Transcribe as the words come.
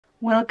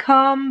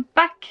Welcome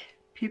back,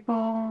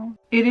 people.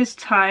 It is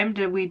time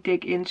that we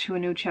dig into a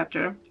new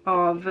chapter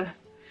of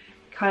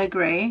Kyle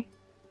Gray,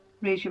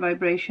 Raise Your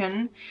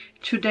Vibration.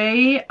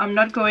 Today I'm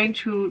not going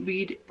to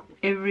read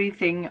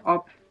everything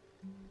up,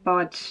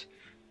 but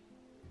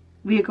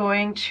we are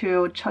going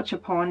to touch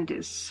upon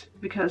this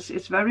because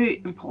it's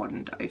very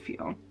important, I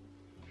feel.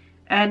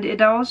 And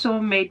it also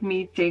made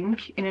me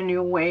think in a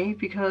new way,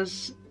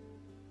 because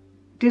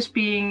this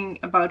being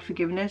about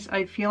forgiveness,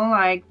 I feel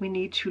like we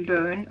need to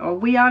learn, or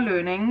we are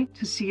learning,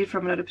 to see it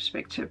from another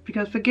perspective.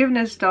 Because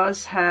forgiveness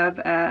does have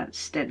a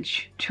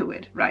stench to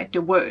it, right? The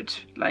word.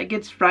 Like,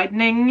 it's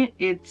frightening,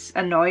 it's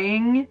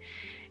annoying,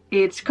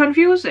 it's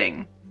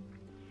confusing.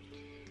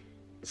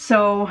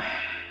 So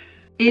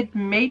it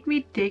made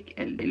me dig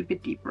a little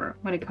bit deeper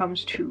when it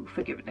comes to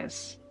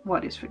forgiveness.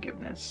 What is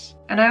forgiveness?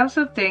 And I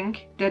also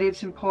think that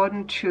it's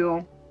important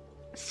to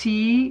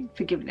see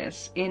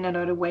forgiveness in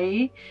another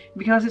way,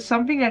 because it's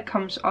something that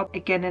comes up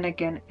again and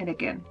again and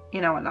again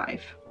in our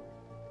life.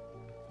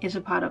 It's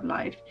a part of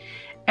life,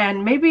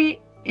 and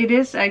maybe it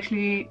is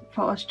actually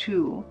for us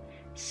to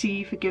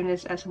see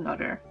forgiveness as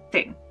another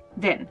thing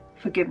than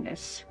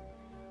forgiveness,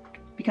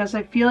 because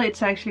I feel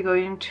it's actually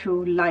going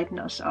to lighten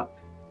us up,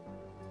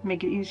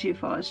 make it easier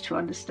for us to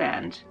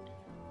understand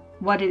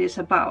what it is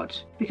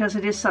about, because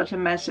it is such a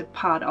massive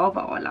part of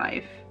our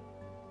life.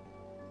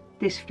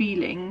 This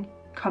feeling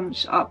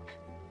comes up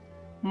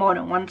more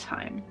than one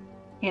time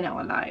in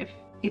our life.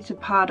 It's a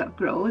part of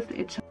growth,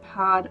 it's a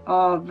part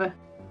of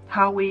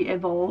how we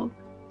evolve,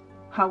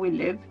 how we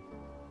live.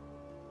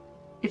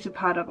 It's a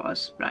part of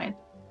us, right?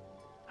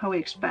 How we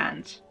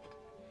expand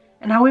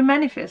and how we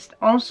manifest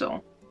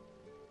also.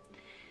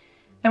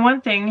 And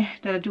one thing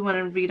that I do want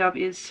to read up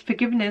is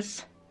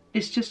forgiveness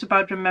is just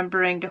about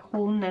remembering the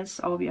wholeness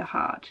of your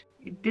heart.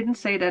 It didn't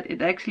say that,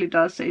 it actually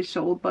does say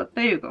soul, but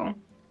there you go.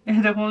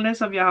 The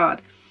wholeness of your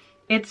heart.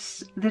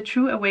 It's the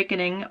true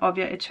awakening of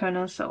your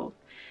eternal self,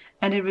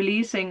 and the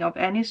releasing of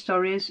any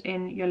stories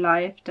in your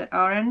life that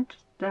aren't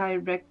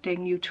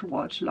directing you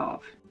towards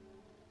love.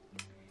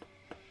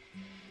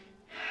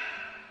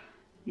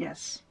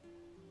 Yes,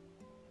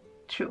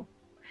 true.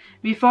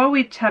 Before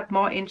we tap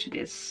more into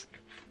this,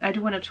 I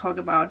do want to talk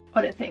about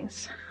other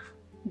things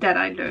that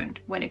I learned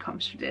when it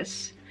comes to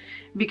this,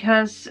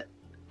 because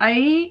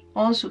I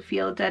also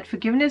feel that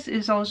forgiveness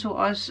is also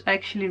us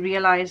actually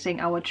realizing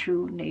our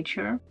true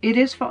nature. It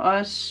is for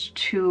us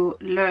to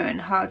learn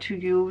how to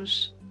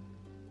use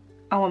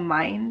our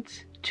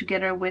mind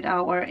together with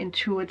our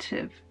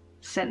intuitive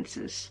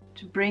senses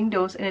to bring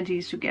those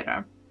energies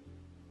together.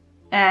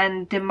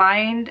 And the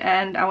mind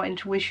and our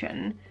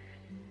intuition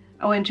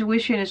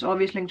is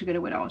always linked together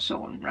with our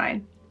soul,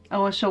 right?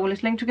 Our soul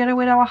is linked together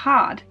with our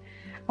heart.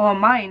 Our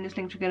mind is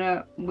linked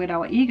together with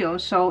our ego.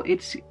 So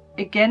it's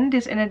again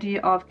this energy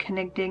of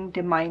connecting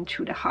the mind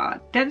to the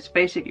heart. That's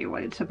basically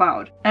what it's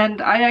about.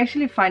 And I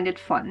actually find it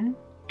fun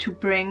to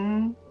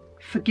bring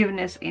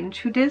forgiveness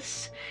into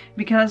this,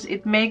 because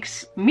it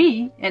makes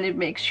me and it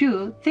makes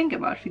you think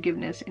about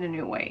forgiveness in a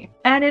new way.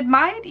 And it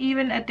might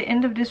even at the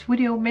end of this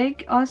video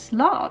make us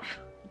love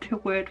the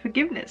word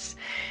forgiveness.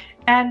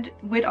 And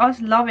with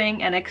us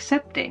loving and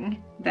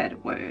accepting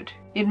that word,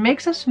 it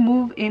makes us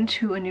move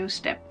into a new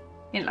step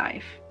in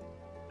life.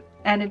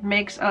 And it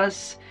makes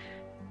us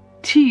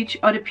teach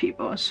other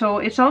people. So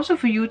it's also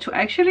for you to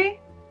actually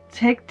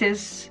take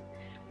this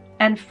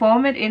and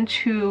form it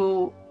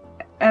into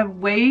a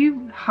way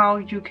how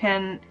you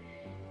can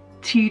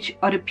teach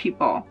other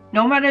people.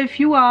 No matter if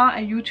you are a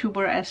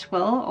YouTuber as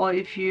well, or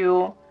if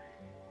you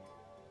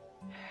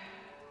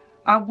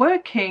are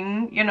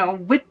working,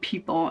 with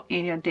people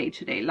in your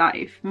day-to-day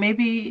life,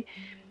 maybe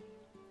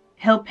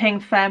helping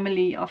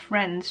family or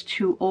friends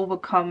to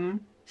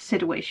overcome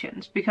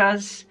situations,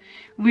 because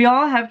we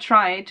all have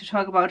tried to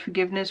talk about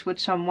forgiveness with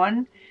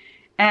someone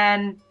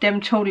and them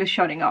totally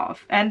shutting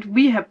off, and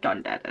we have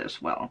done that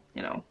as well,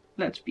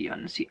 let's be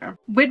honest here.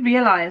 With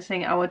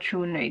realizing our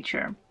true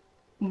nature,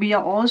 we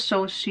are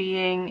also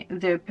seeing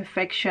the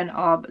perfection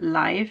of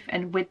life,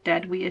 and with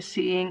that we are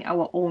seeing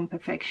our own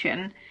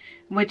perfection,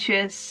 which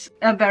is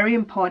a very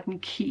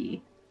important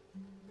key.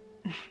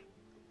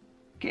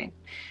 Okay,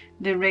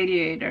 the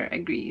radiator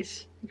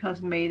agrees because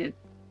it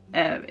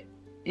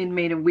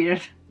made a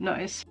weird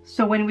noise.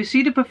 So when we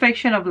see the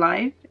perfection of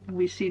life,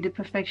 we see the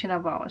perfection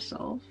of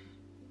ourselves,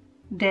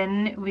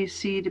 then we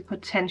see the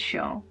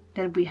potential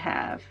that we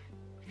have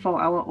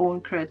for our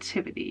own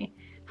creativity,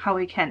 how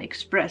we can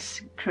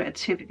express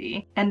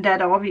creativity. And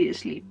that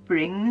obviously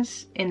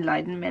brings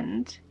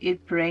enlightenment,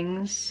 it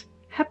brings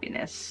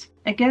happiness.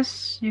 I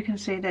guess you can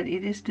say that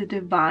it is the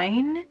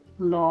divine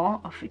law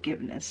of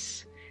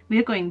forgiveness. We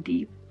are going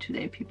deep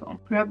today, people.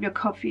 Grab your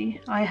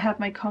coffee. I have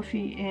my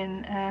coffee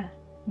in a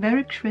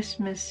very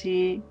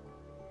Christmassy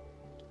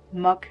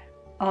mug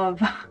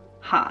of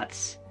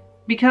hearts,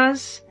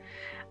 because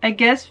I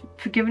guess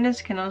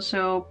forgiveness can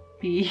also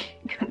be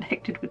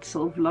connected with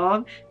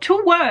self-love.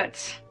 Two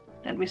words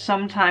that we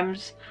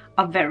sometimes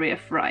are very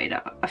afraid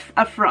of.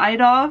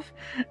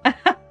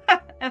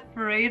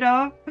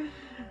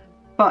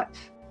 But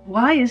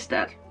why is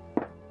that?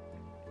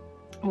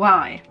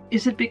 Why?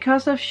 Is it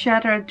because of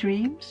shattered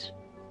dreams?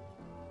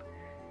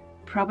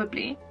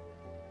 Probably.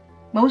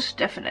 Most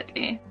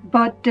definitely.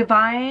 But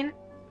divine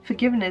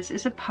forgiveness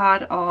is a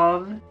part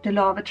of the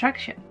law of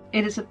attraction.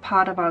 It is a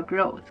part of our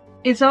growth.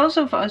 It's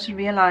also for us to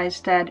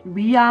realize that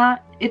we are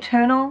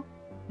eternal.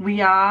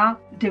 We are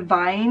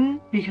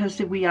divine because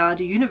we are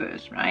the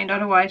universe, right?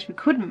 Otherwise we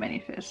couldn't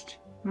manifest.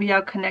 We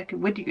are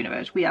connected with the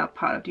universe. We are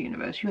part of the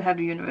universe. You have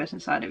the universe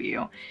inside of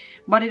you.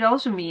 But it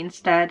also means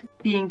that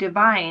being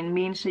divine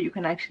means that you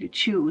can actually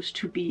choose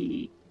to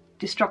be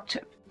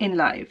destructive in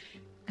life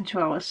and to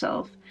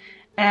ourselves.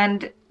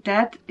 And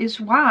that is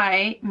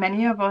why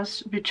many of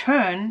us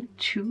return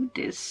to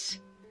this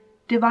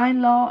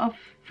divine law of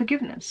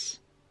forgiveness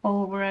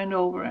over and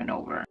over and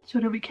over, so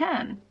that we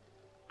can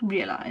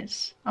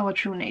realize our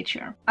true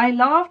nature. I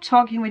love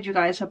talking with you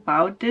guys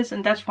about this,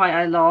 and that's why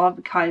I love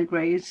Kyle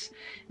Gray's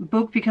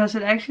book, because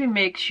it actually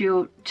makes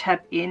you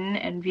tap in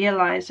and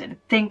realize and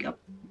think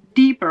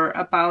deeper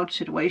about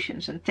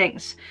situations and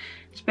things,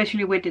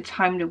 especially with the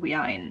time that we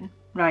are in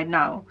right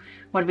now,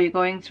 what we're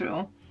going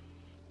through.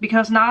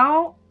 Because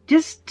now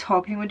just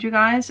talking with you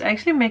guys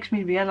actually makes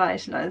me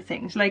realize a lot of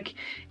things. Like,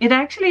 it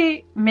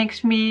actually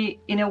makes me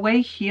in a way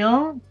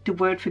heal the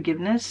word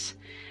forgiveness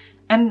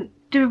and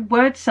the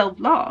word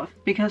self-love,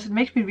 because it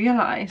makes me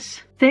realize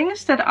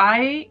things that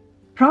I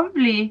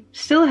probably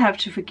still have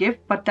to forgive,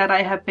 but that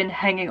I have been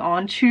hanging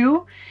on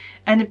to.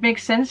 And it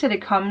makes sense that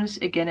it comes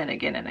again and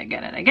again and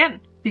again and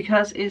again,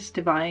 because it's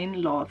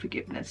divine law of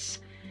forgiveness,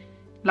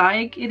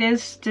 like it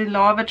is the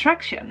law of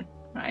attraction,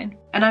 right?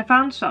 And I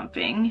found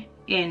something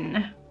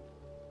in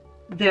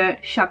the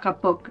chakra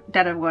book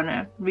that I want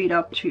to read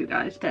up to you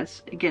guys.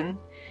 That's again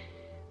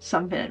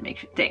something that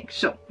makes you think.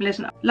 So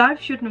listen up.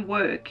 Life shouldn't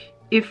work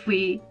if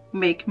we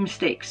make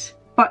mistakes,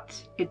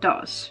 but it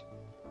does,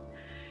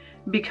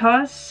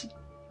 because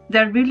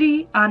there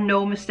really are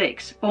no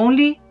mistakes,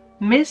 only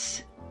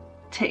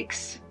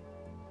mistakes.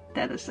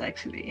 That is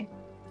actually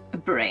a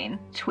brain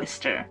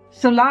twister.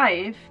 So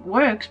life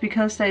works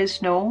because there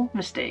is no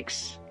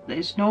mistakes, there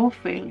is no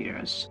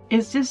failures.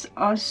 It's just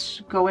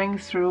us going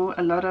through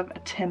a lot of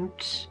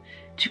attempts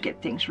to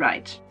get things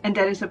right, and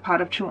that is a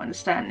part of true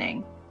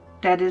understanding.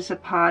 That is a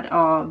part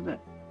of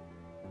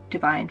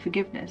divine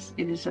forgiveness.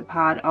 It is a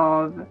part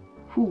of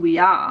who we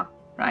are,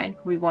 right?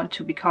 We want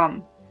to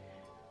become,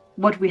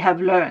 what we have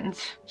learned,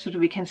 so that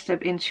we can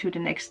step into the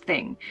next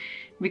thing.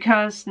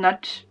 Because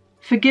not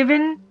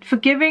forgiving,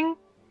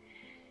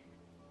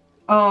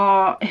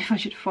 or if I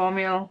should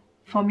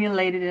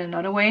formulate it in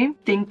another way,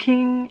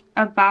 thinking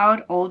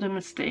about all the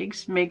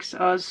mistakes makes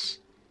us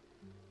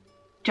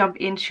jump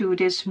into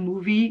this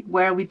movie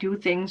where we do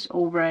things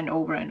over and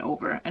over and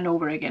over and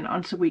over again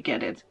until we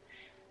get it,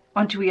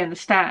 until we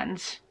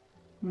understand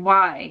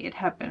why it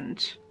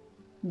happened,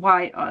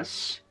 why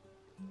us,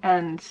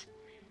 and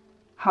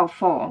how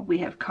far we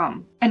have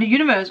come. And the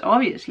universe,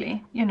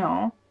 obviously, you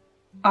know,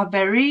 are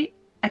very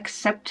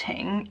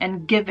accepting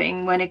and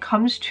giving when it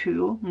comes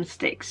to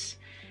mistakes.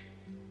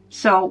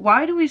 So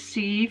why do we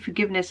see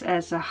forgiveness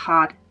as a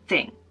hard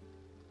thing?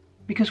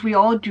 Because we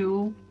all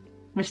do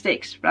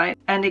mistakes, right?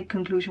 And the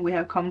conclusion we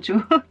have come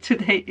to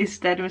today is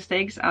that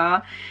mistakes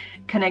are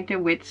connected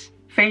with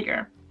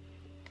failure.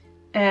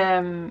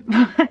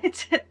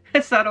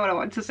 That's not what I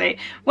want to say.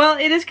 Well,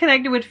 it is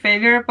connected with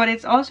failure, but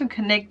it's also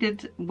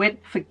connected with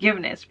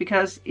forgiveness,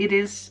 because it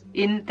is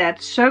in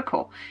that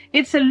circle.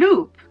 It's a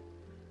loop,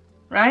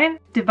 right?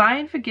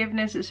 Divine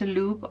forgiveness is a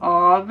loop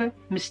of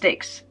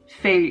mistakes,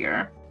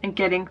 failure, and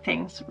getting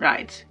things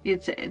right.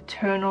 It's an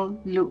eternal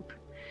loop.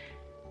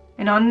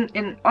 And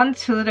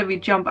until that we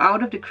jump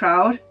out of the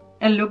crowd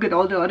and look at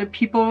all the other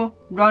people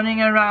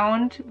running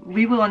around,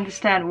 we will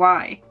understand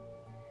why.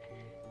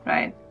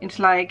 Right? It's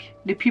like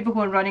the people who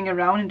are running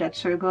around in that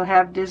circle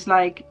have this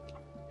like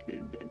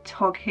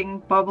talking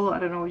bubble, I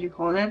don't know what you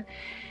call it.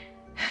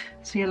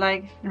 So you're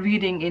like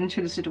reading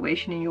into the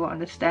situation and you're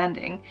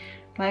understanding.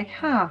 Like,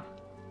 yeah.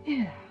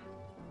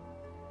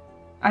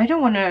 I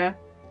don't want to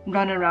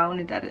run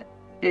around in that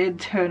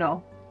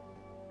eternal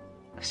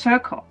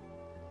circle.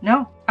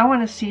 No, I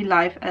want to see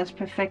life as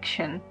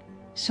perfection,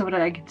 so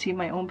that I can see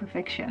my own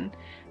perfection,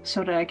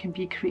 so that I can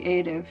be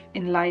creative,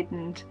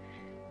 enlightened,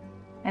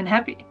 and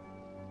happy.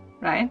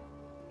 Right?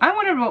 I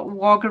want to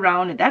walk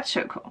around in that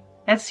circle.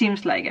 That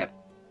seems like a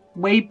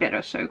way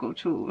better circle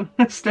to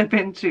step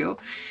into.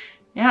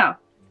 Yeah.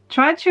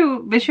 Try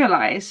to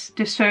visualize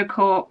the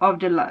circle of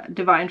the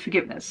divine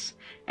forgiveness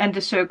and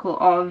the circle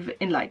of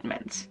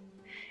enlightenment.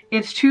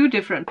 It's two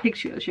different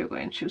pictures you're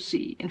going to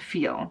see and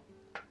feel.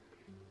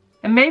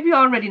 And maybe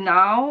already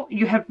now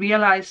you have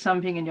realized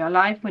something in your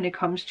life when it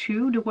comes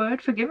to the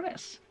word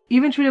forgiveness.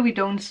 Even though we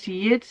don't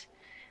see it,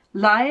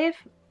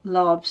 life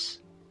loves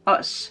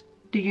us.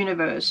 The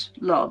universe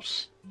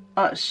loves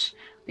us.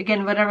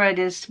 Again, whatever it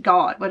is,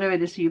 God, whatever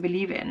it is you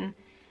believe in.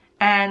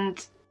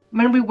 And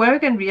when we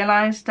work and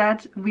realize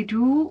that, we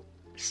do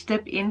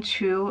step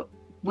into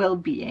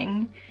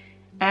well-being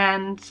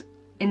and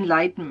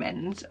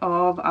enlightenment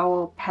of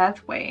our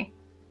pathway,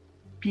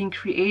 being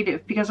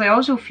creative. Because I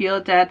also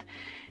feel that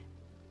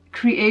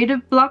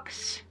creative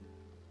blocks,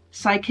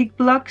 psychic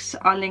blocks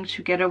are linked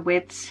together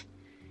with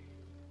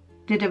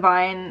the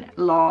divine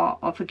law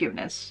of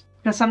forgiveness.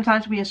 Because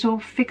sometimes we are so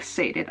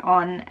fixated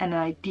on an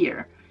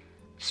idea,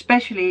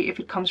 especially if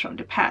it comes from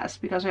the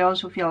past, because I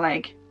also feel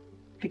like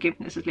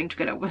forgiveness is linked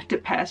together with the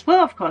past.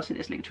 Well, of course it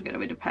is linked together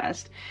with the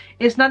past.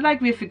 It's not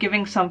like we're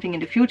forgiving something in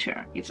the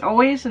future. It's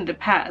always in the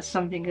past,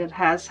 something that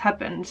has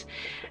happened.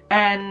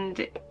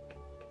 And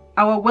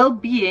our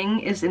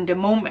well-being is in the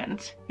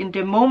moment. In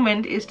the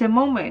moment is the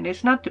moment.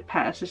 It's not the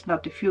past, it's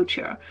not the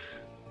future.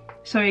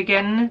 So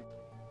again,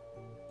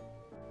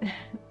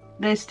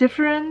 there's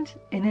different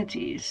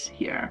energies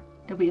here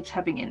that we are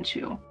tapping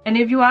into. And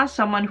if you are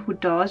someone who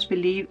does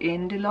believe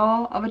in the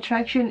law of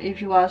attraction,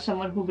 if you are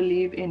someone who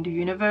believes in the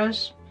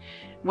universe,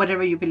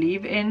 whatever you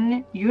believe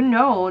in, you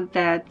know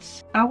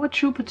that our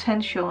true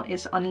potential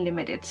is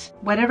unlimited.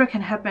 Whatever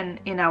can happen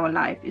in our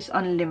life is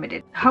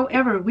unlimited.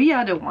 However, we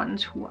are the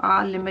ones who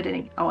are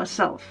limiting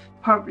ourselves,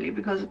 probably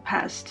because of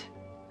past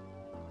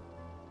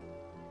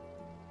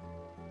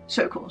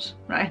circles,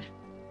 right?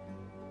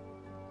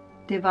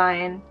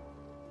 Divine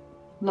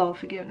law of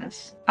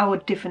forgiveness, our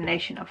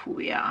definition of who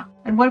we are.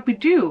 And what we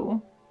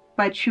do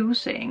by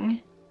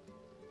choosing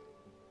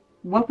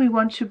what we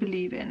want to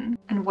believe in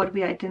and what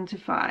we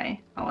identify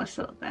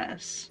ourselves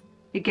as.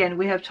 Again,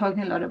 we have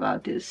talking a lot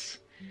about this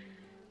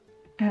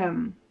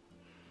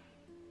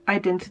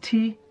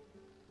identity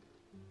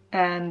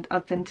and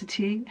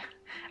authenticity.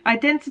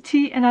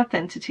 Identity and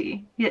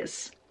authenticity,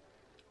 yes.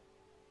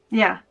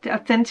 Yeah, the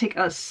authentic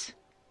us.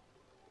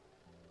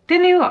 The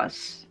new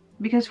us.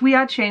 Because we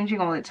are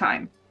changing all the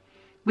time.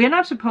 We are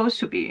not supposed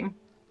to be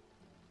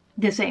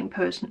the same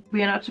person.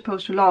 We are not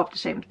supposed to love the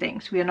same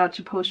things. We are not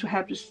supposed to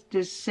have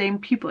the same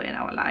people in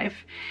our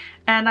life.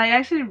 And I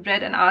actually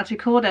read an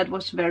article that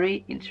was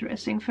very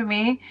interesting for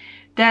me.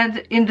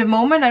 That in the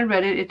moment I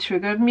read it, it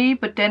triggered me.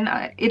 But then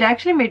it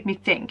actually made me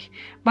think.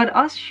 But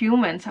us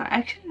humans are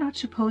actually not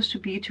supposed to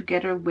be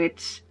together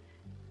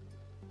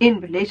in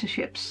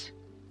relationships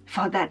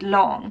for that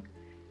long.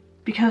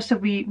 Because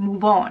we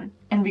move on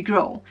and we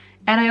grow.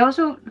 And I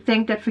also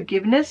think that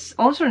forgiveness,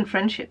 also in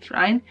friendships,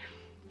 right?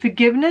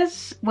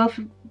 Forgiveness, well,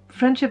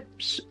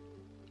 friendships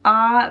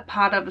are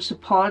part of a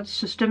support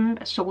system,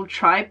 a soul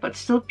tribe, but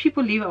still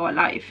people leave our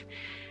life.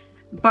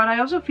 But I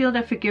also feel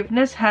that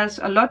forgiveness has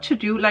a lot to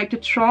do, like the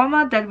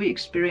trauma that we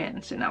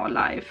experience in our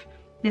life,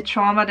 the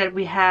trauma that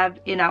we have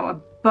in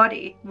our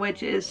body,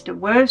 which is the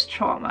worst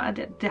trauma,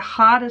 the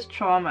hardest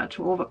trauma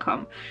to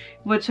overcome,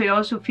 which I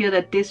also feel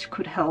that this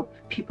could help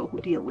people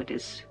who deal with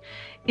this,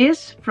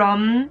 is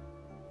from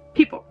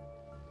people,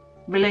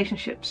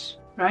 relationships,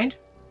 right?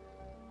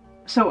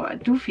 So I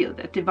do feel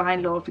that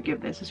divine law of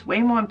forgiveness is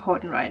way more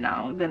important right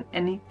now than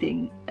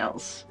anything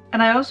else.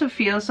 And I also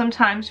feel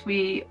sometimes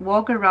we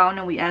walk around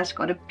and we ask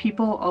other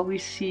people, or we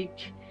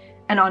seek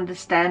an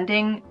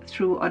understanding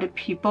through other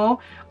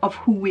people of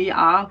who we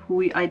are, who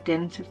we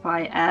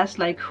identify as.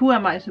 Like, who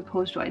am I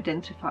supposed to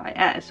identify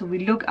as? So we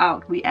look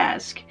out, we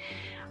ask,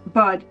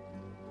 but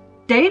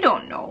they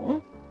don't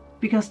know,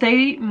 because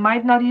they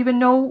might not even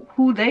know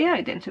who they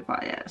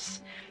identify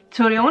as.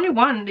 So the only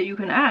one that you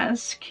can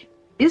ask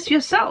is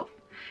yourself.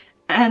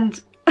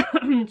 And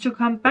to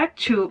come back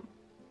to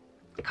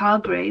Carl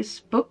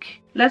Gray's book,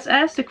 let's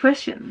ask the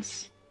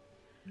questions.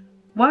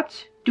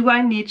 What do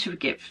I need to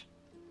forgive?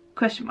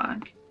 Question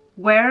mark.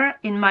 Where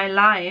in my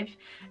life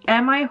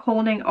am I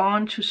holding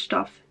on to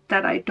stuff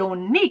that I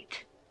don't need?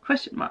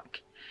 Question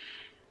mark.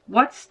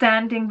 What's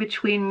standing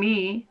between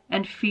me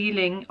and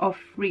feeling of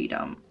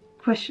freedom?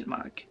 Question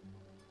mark.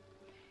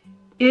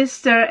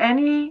 Is there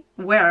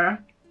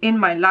anywhere in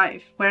my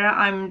life where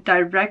I'm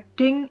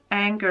directing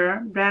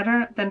anger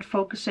rather than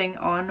focusing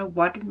on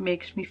what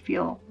makes me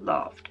feel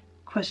loved?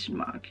 Question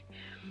mark.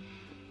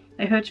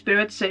 I heard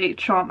Spirit say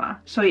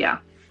trauma. So yeah,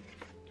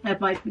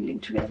 that might be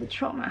linked together with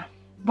trauma.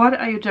 What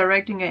are you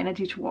directing your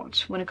energy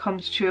towards when it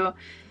comes to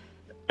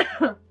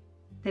the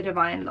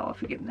divine law of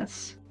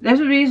forgiveness?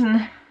 There's a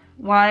reason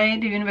why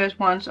the universe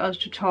wants us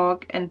to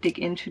talk and dig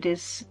into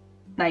this,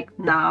 like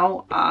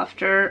now,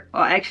 after,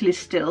 or actually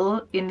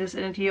still in this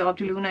energy of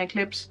the lunar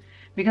eclipse,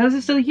 because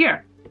it's still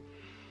here.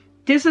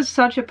 This is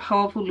such a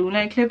powerful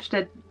lunar eclipse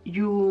that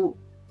you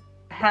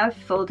have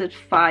felt it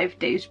 5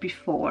 days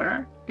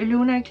before the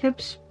lunar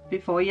eclipse,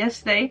 before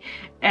yesterday,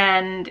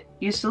 and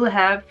you still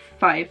have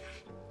 4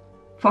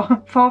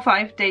 or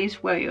 5 days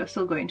where you're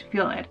still going to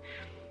feel it.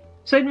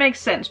 So it makes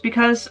sense,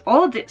 because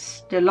all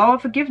this, the law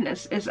of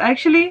forgiveness, is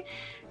actually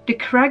the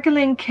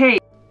crackling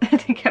cake.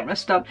 The camera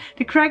stopped.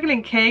 The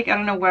crackling cake, I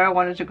don't know where I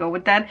wanted to go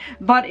with that,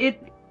 but it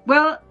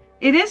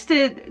is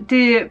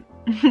the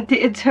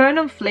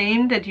eternal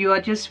flame that you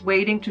are just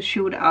waiting to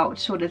shoot out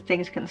so that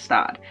things can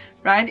start,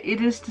 right? It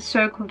is the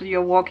circle that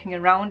you're walking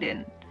around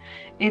in.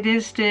 It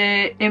is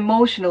the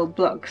emotional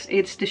blocks.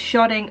 It's the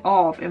shutting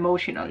off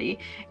emotionally.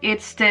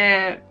 It's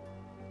the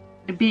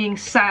being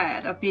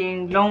sad or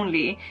being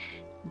lonely,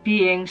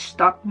 being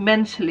stuck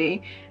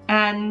mentally.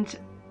 And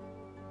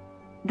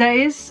there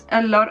is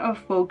a lot of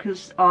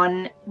focus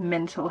on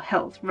mental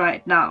health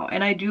right now,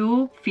 and I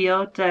do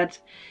feel that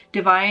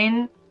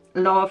divine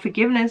law of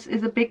forgiveness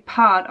is a big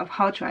part of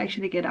how to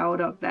actually get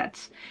out of that.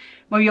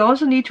 But you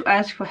also need to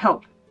ask for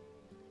help.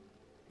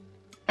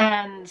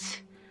 And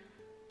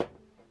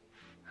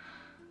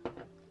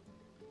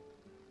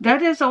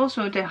that is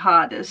also the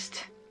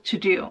hardest to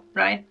do,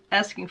 right?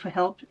 Asking for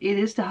help. It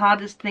is the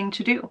hardest thing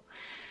to do.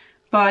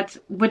 But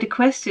with the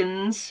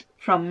questions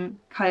from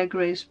Kyle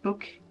Gray's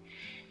book,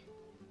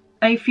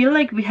 I feel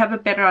like we have a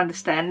better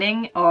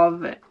understanding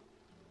of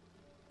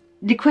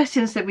the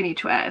questions that we need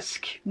to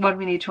ask, what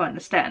we need to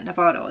understand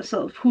about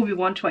ourselves, who we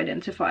want to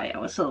identify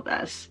ourselves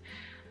as.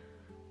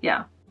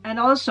 Yeah. And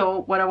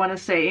also what I want to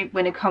say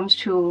when it comes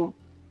to,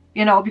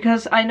 you know,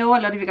 because I know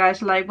a lot of you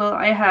guys are like, well,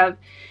 I have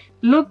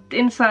looked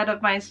inside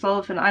of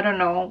myself and I don't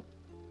know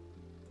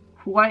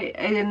who I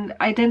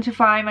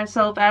identify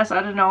myself as.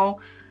 I don't know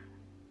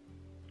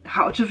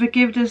how to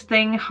forgive this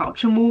thing, how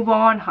to move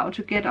on, how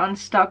to get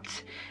unstuck.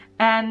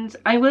 And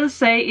I will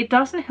say it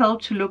doesn't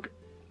help to look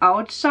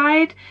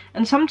outside,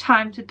 and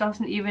sometimes it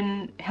doesn't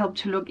even help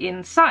to look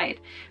inside.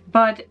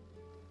 But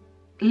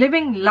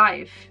living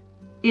life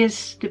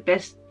is the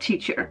best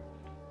teacher.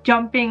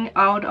 Jumping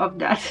out of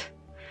that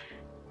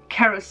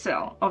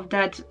carousel, of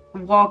that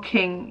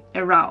walking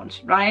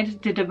around,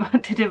 right? The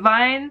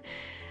divine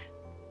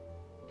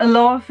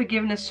law of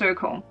forgiveness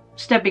circle.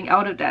 Stepping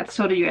out of that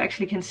so that you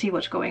actually can see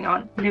what's going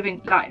on.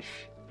 Living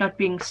life, not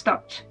being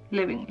stuck.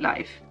 Living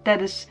life.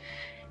 That is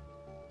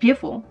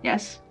fearful,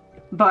 yes,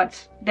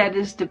 but that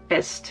is the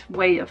best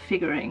way of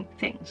figuring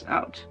things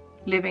out.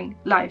 Living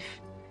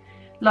life.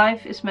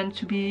 Life is meant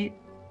to be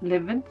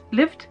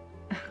lived.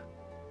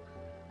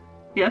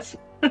 Yes.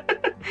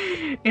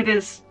 It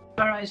is.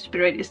 Alright,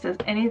 Spirit, is there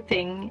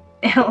anything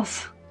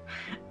else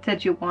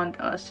that you want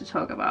us to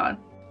talk about?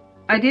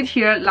 I did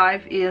hear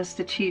life is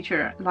the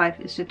teacher, life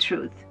is the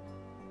truth,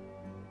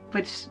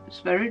 which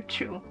is very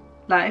true.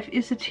 Life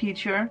is the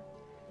teacher,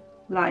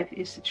 life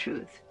is the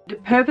truth. The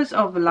purpose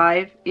of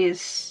life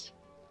is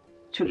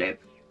to live,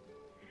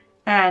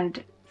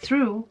 and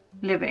through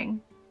living,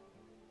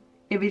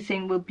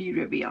 everything will be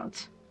revealed.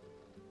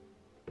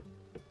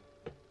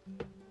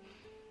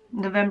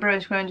 November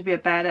is going to be a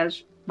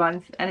badass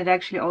month, and it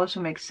actually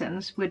also makes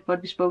sense with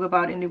what we spoke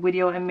about in the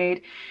video I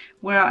made,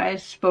 where I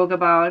spoke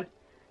about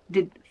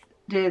the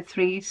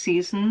 3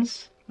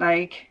 seasons,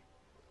 like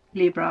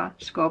Libra,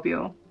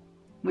 Scorpio,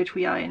 which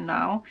we are in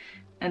now,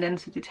 and then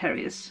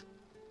Sagittarius.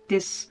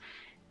 This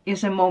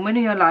is a moment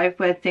in your life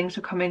where things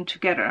are coming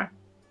together,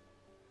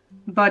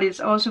 but it's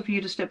also for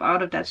you to step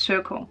out of that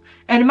circle.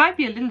 And it might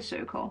be a little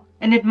circle,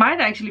 and it might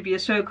actually be a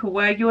circle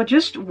where you're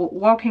just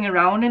walking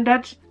around in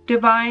that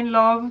divine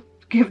love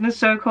forgiveness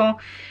circle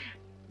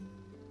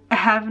a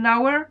half an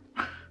hour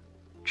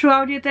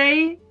throughout your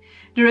day.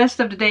 The rest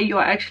of the day you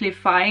are actually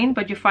fine,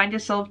 but you find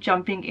yourself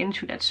jumping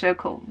into that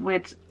circle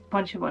with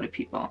bunch of other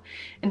people,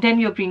 and then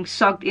you're being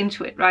sucked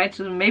into it, right?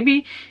 So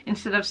maybe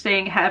instead of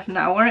staying half an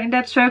hour in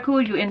that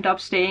circle, you end up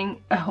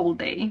staying a whole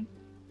day,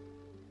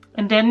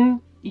 and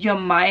then your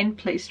mind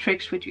plays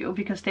tricks with you,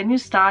 because then you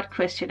start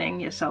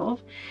questioning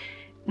yourself.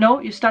 No,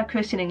 you start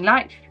questioning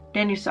life,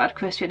 then you start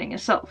questioning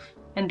yourself,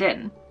 and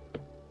then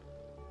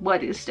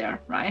what is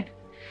there, right?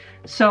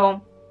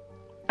 So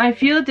I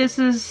feel this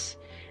is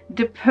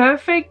the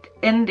perfect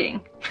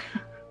ending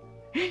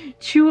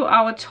to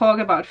our talk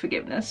about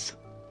forgiveness.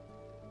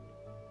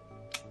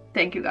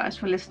 Thank you guys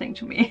for listening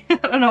to me. I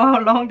don't know how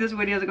long this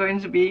video is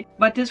going to be,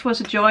 but this was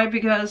a joy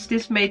because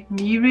this made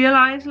me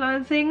realize a lot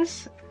of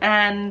things,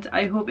 and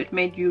I hope it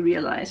made you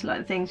realize a lot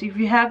of things. If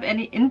you have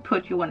any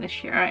input you want to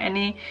share,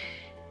 any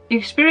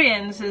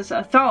experiences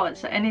or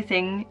thoughts or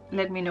anything,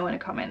 let me know in the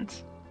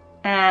comments.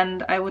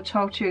 And I will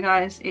talk to you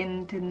guys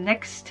in the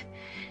next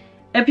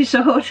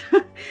episode.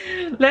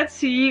 Let's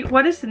see,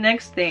 what is the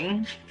next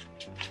thing?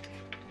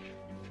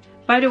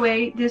 By the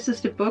way, this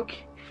is the book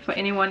for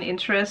anyone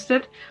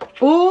interested.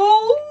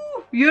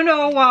 Oh, you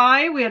know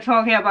why we are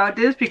talking about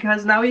this,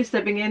 because now we're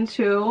stepping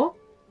into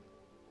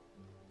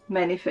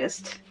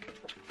manifest.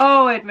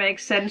 Oh, it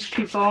makes sense,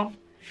 people.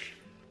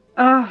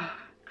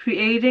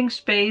 Creating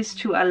space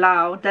to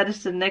allow, that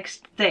is the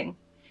next thing.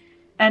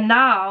 And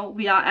now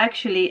we are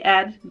actually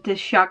at the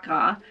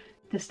chakra,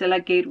 the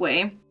stellar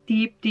gateway.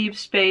 Deep, deep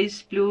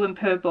space, blue and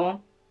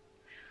purple.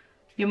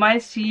 You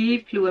might see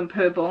blue and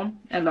purple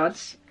a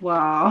lot.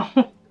 Wow.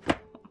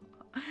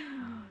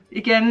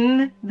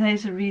 Again, there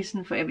is a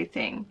reason for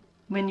everything.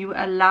 When you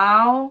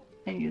allow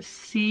and you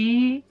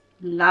see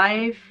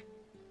life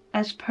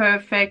as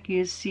perfect,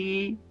 you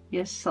see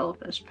yourself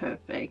as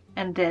perfect,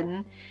 and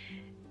then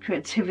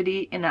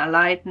creativity and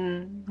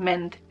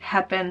enlightenment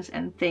happens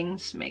and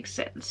things make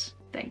sense.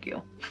 Thank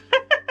you.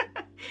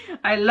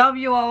 I love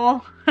you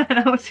all, and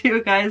I will see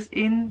you guys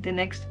in the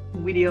next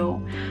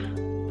video.